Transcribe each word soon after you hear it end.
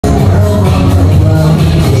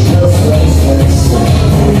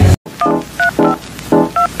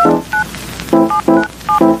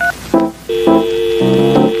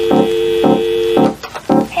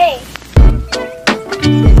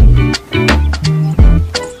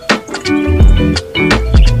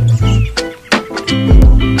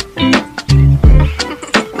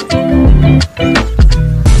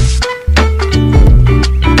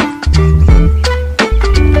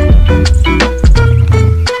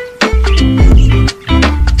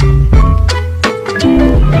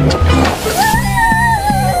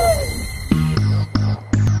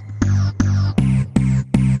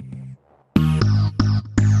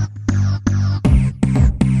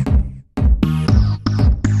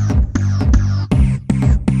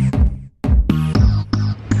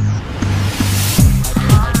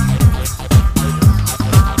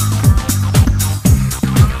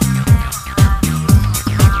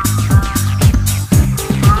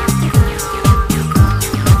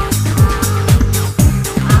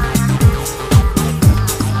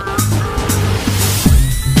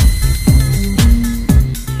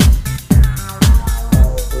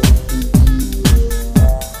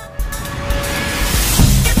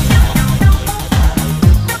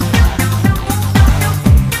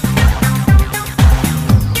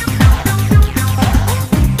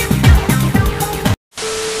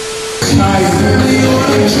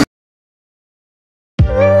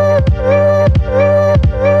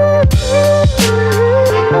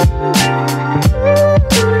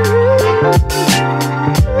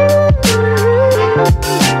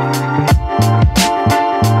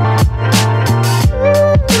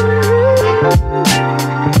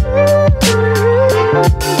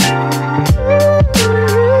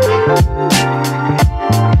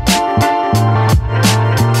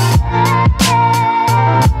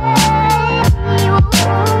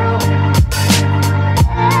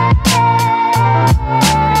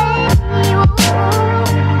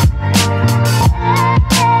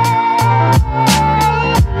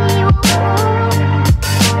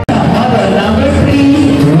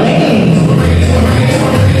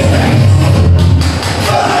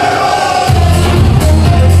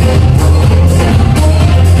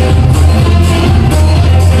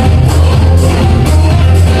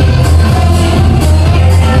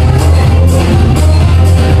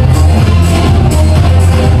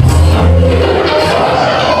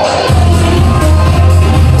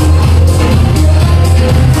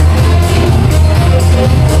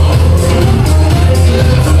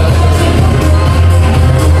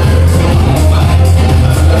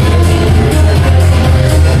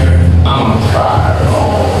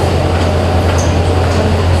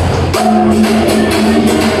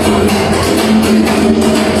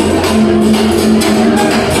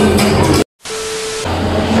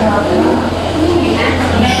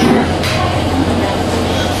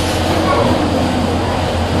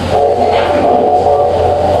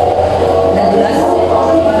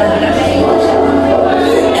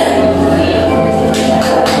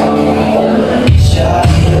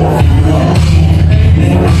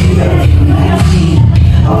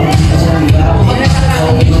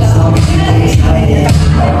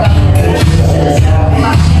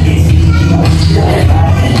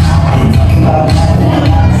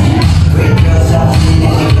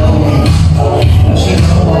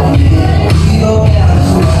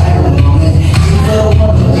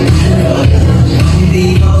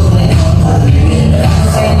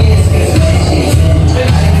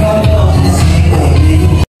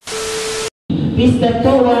Step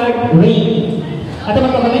forward, ring. At ang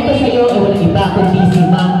magpagamento sa iyo ay walang iba kundi si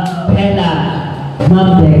Ma'am Bella.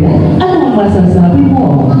 Ma'am Bella, anong masasabi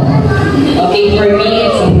mo? Okay, for me,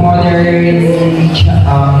 it's a modern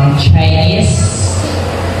Chinese.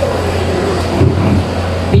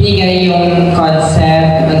 Binigay yung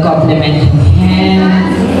concept, mag-complement yung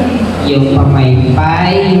hand, yung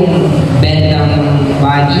pamaypay, yung bend ng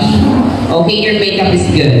body. Okay, your makeup is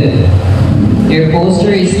good. Your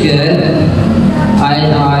posture is good. All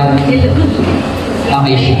in all, okay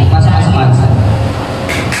siya. Pasok ka sa concept.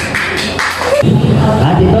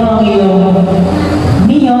 At ito ang iyong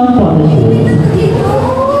neon photoshoot.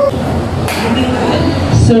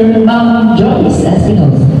 Sir Ma'am Joyce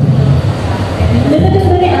Espinosa. Napatag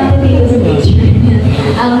ko rin ako dito sa picture.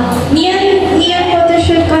 Neon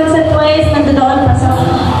photoshoot concept-wise, nandoon pa sa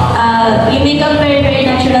yung makeup very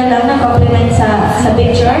natural lang na compliment sa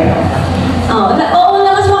picture. Oo,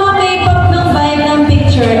 lakas makapay-pop ng vibe ng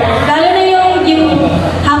picture. Lalo na yung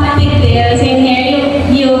half pigtails, yung hair,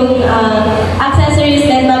 yung accessories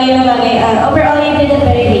din, bagay na bagay. Overall, you did a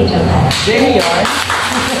very great job. There you are.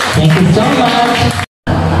 Thank you so much.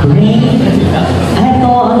 Ring,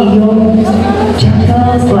 ano ang iyong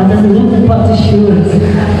jackals o ang look photoshoot?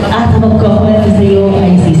 At ang mag-comment sa iyo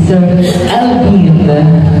ay si Sir Alvin.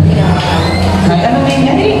 Ano ba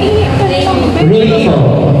yung Ring po.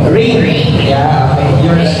 Rain. Yeah, okay.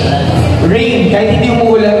 Yours. Rain. Kahit hindi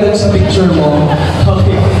umuulan dun sa picture mo.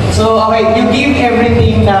 Okay. So, okay. You give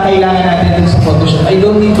everything na kailangan natin dun sa photoshoot. I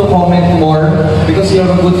don't need to comment more because you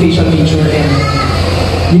have a good facial feature and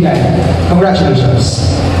you got it. Congratulations.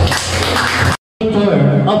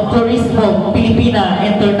 Of Turismo Filipina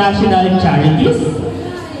International Charities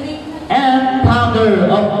and founder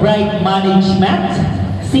of Bright Management,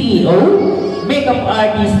 CEO, makeup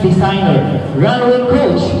artist, designer, runway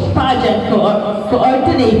coach, pageant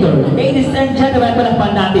coordinator. Ladies and gentlemen,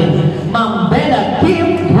 palakpan natin, Ma'am Bella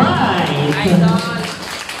Kim Bright.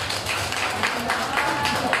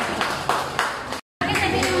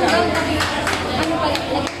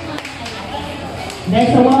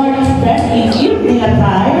 Next award is Best in Evening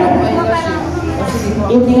Attire.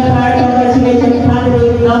 Evening Attire, congratulations,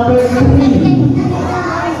 candidate number 3.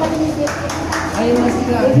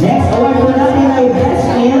 Next award po natin ay Best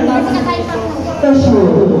in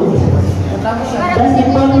Photoshoot. Best in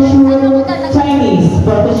Photoshoot, Chinese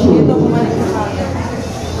Photoshoot.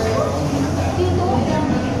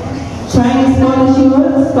 Chinese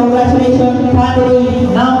Photoshoot, congratulations,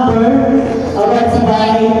 candidate number, awards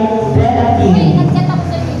by Bella Kim.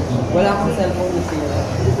 Wala akong cellphone na siya.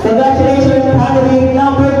 Congratulations, candidate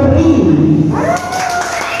number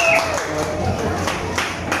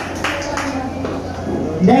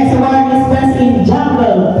 3. Next award is Best in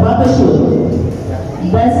Jungle Photoshoot.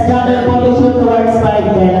 Best Jungle Photoshoot awards by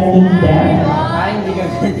Bella Kim.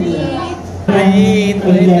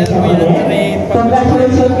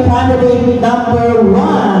 Congratulations, candidate number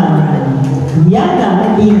 1,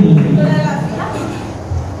 Yana Dini.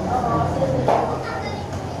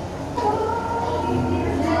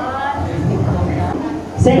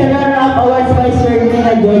 Second runner-up awards by Sir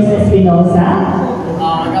Joyce Espinosa.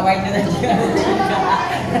 Mag-award na siya.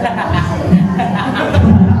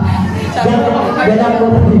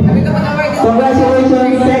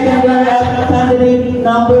 Congratulations, second runner-up candidate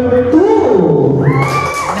number 2.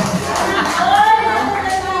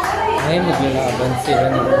 Ay, maglalaban sila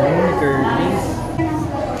ng Kirby.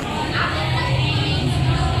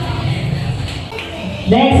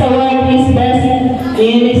 Next award is Best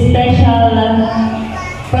in Special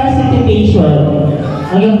Participation.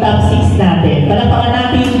 Ang yung top 6 natin. Palapakan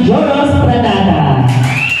natin, Joros Pranada.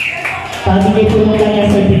 Pagigay po mo kanya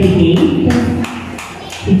certificate.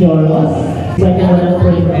 Si Joros. Pwede mo ng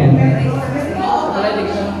program.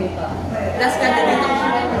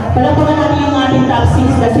 Palapakan natin yung ating top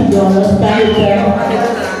 6 na si Joros. Kahit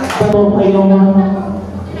bago kayong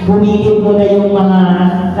bumigil mo na yung mga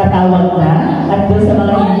katawag na at doon sa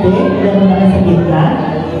mga hindi, gano'n na sa gitna.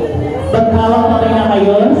 Maghawak na kayo na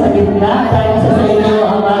kayo sa gitna dahil sa inyo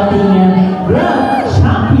ang ating Grand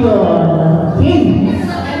Champion King.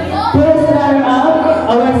 First runner-up,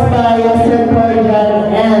 awards by Sir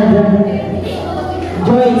Cordial and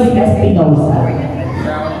Joyce Espinosa.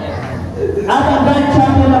 At ang Grand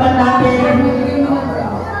Champion naman natin,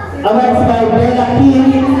 awards by Bella Kim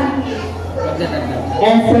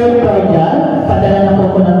and Sir Cordial. Padala na po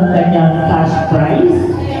ko ng kanyang cash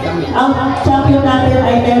prize. Ang champion natin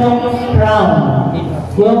ay merong crown.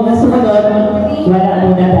 Yung sumunod, wala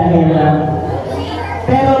muna dahil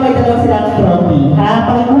pero may dalawa silang trophy.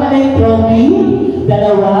 Pakikuha na yung trophy,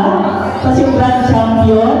 dalawa. Tapos yung grand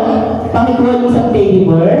champion, pakikuha yung isang teddy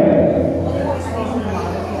bear.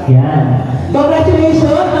 Yan. Congratulations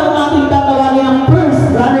ang ating tatawagin ang first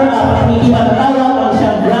runner-up at hindi matatawag ang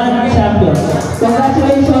siyang grand champion.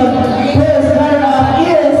 Congratulations! First runner-up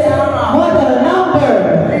is model number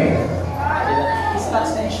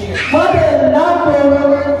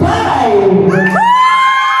 5!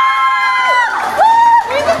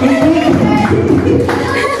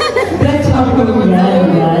 Grand champion yan.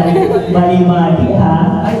 Mali-mali ha.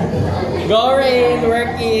 Go Rain,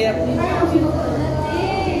 work it.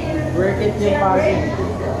 Work it yung pagod.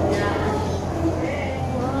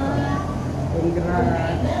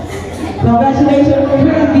 Congratulations for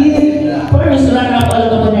this first runner-up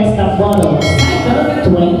Olongapo next up model.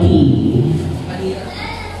 Cycle 20.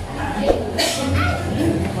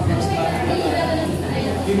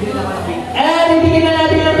 And ibigyan na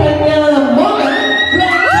natin ang kanyang moment.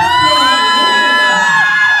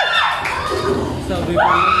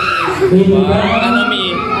 Ano Mi?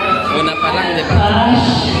 Una pa lang, di ba? Cash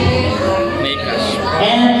May cash.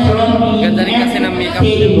 and trophy Ganda rin kasi ng makeup.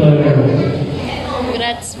 silver.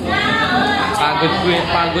 Congrats mo. Pagod ko yun,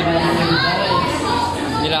 pagod naman yun.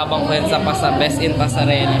 Nilabang ko yun sa best in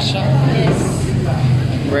pasarela siya.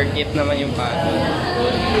 Work it naman yung pagod.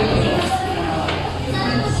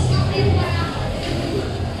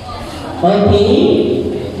 Okay.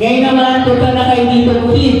 Ngayon naman, punta na kayo dito,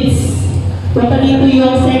 kids. Punta dito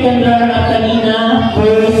yung second runner-up